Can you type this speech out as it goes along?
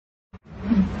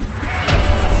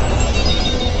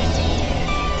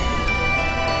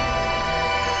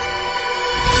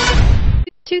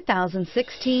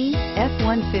2016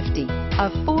 F-150.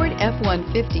 A Ford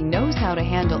F-150 knows how to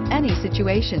handle any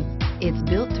situation. It's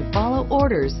built to follow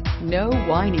orders, no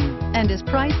whining, and is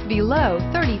priced below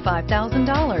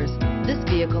 $35,000. This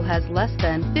vehicle has less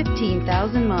than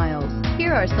 15,000 miles.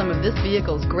 Here are some of this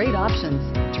vehicle's great options: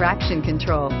 traction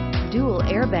control, dual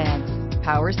airbags,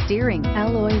 power steering,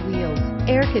 alloy wheels,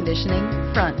 air conditioning,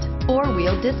 front,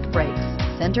 four-wheel disc brakes,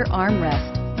 center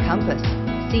armrest, compass,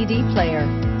 CD player,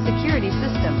 security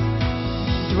system.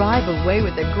 Drive away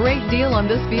with a great deal on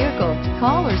this vehicle.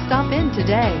 Call or stop in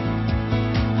today.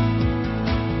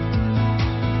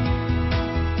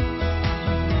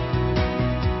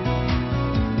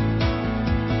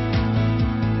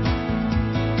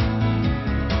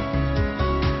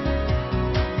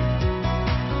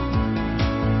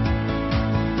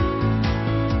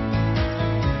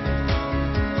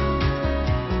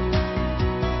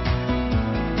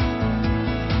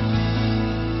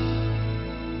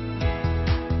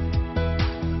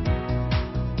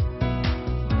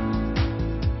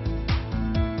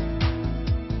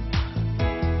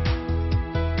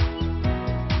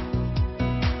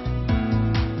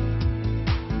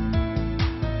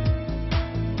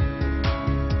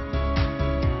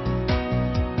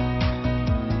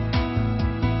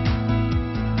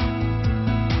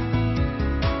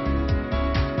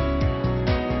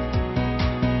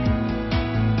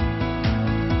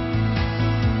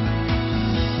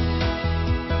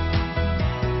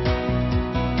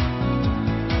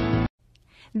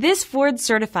 This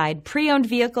Ford-certified pre-owned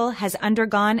vehicle has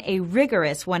undergone a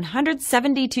rigorous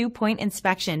 172-point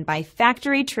inspection by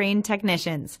factory-trained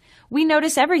technicians. We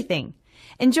notice everything.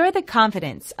 Enjoy the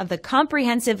confidence of the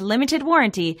comprehensive limited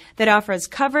warranty that offers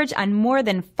coverage on more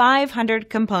than 500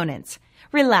 components.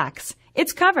 Relax,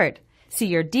 it's covered. See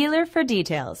your dealer for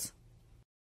details.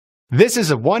 This is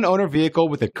a one-owner vehicle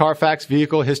with a Carfax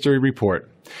Vehicle History Report.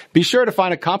 Be sure to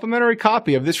find a complimentary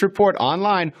copy of this report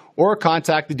online or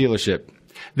contact the dealership.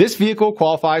 This vehicle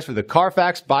qualifies for the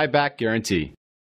Carfax Buyback Guarantee.